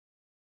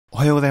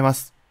はようございま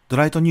す。ド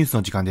ライトニュース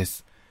の時間で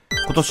す。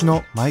今年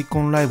のマイ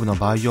コンライブの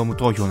バイオーム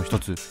投票の一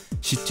つ、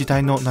湿地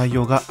帯の内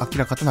容が明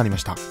らかとなりま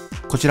した。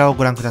こちらを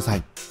ご覧くださ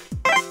い。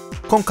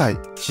今回、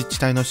湿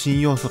地帯の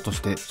新要素と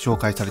して紹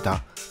介され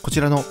た、こ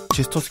ちらの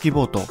チェスト付き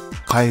ボート、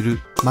カエ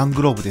ル、マン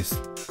グローブで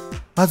す。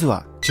まず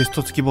は、チェス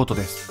ト付きボート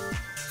です。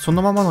そ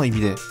のままの意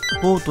味で、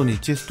ボートに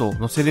チェストを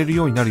乗せれる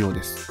ようになるよう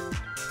です。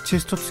チェ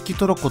スト付き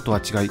トロッコとは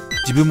違い、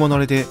自分も乗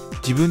れて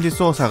自分で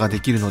操作がで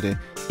きるので、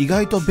意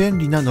外と便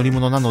利な乗り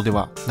物なので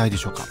はないで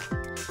しょうか。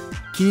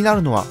気にな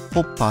るのは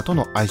ホッパーと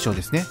の相性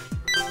ですね。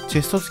チ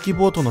ェスト付き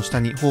ボートの下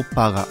にホッ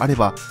パーがあれ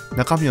ば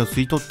中身を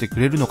吸い取ってく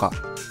れるのか、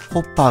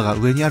ホッパーが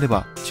上にあれ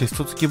ばチェス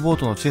ト付きボー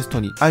トのチェスト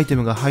にアイテ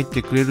ムが入っ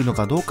てくれるの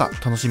かどうか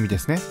楽しみで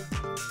すね。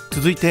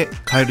続いて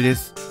カエルで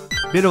す。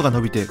ベロが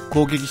伸びて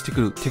攻撃してく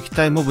る敵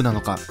対モブな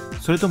のか、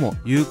それとも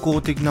友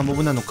好的なモ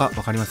ブなのか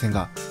わかりません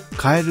が、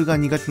カエルが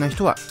苦手な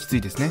人はきつ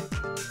いですね。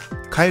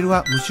カエル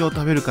は虫を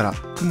食べるから、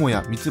クモ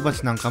やミツバ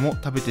チなんかも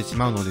食べてし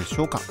まうのでし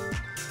ょうか。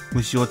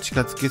虫を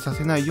近づけさ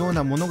せないよう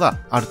なものが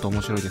あると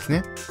面白いです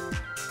ね。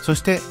そ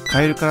して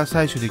カエルから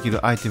採取でき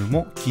るアイテム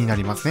も気にな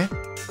りますね。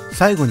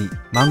最後に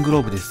マング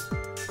ローブです。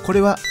こ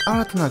れは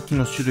新たな木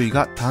の種類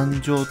が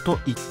誕生と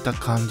いった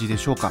感じで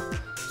しょうか。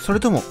それ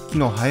とも木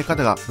の生え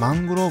方がマ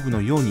ングローブ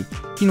のように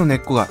木の根っ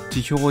こが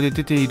地表で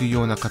出ている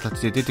ような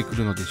形で出てく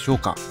るのでしょう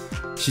か。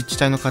湿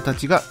地帯の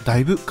形がだ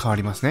いぶ変わ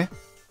りますね。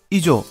以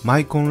上、マ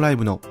イコンライ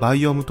ブのバ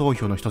イオーム投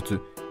票の一つ、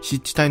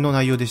湿地帯の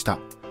内容でした。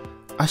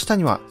明日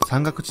には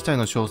山岳地帯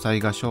の詳細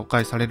が紹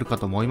介されるか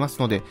と思います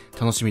ので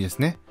楽しみです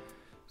ね。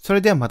それ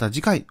ではまた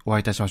次回お会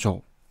いいたしまし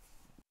ょう。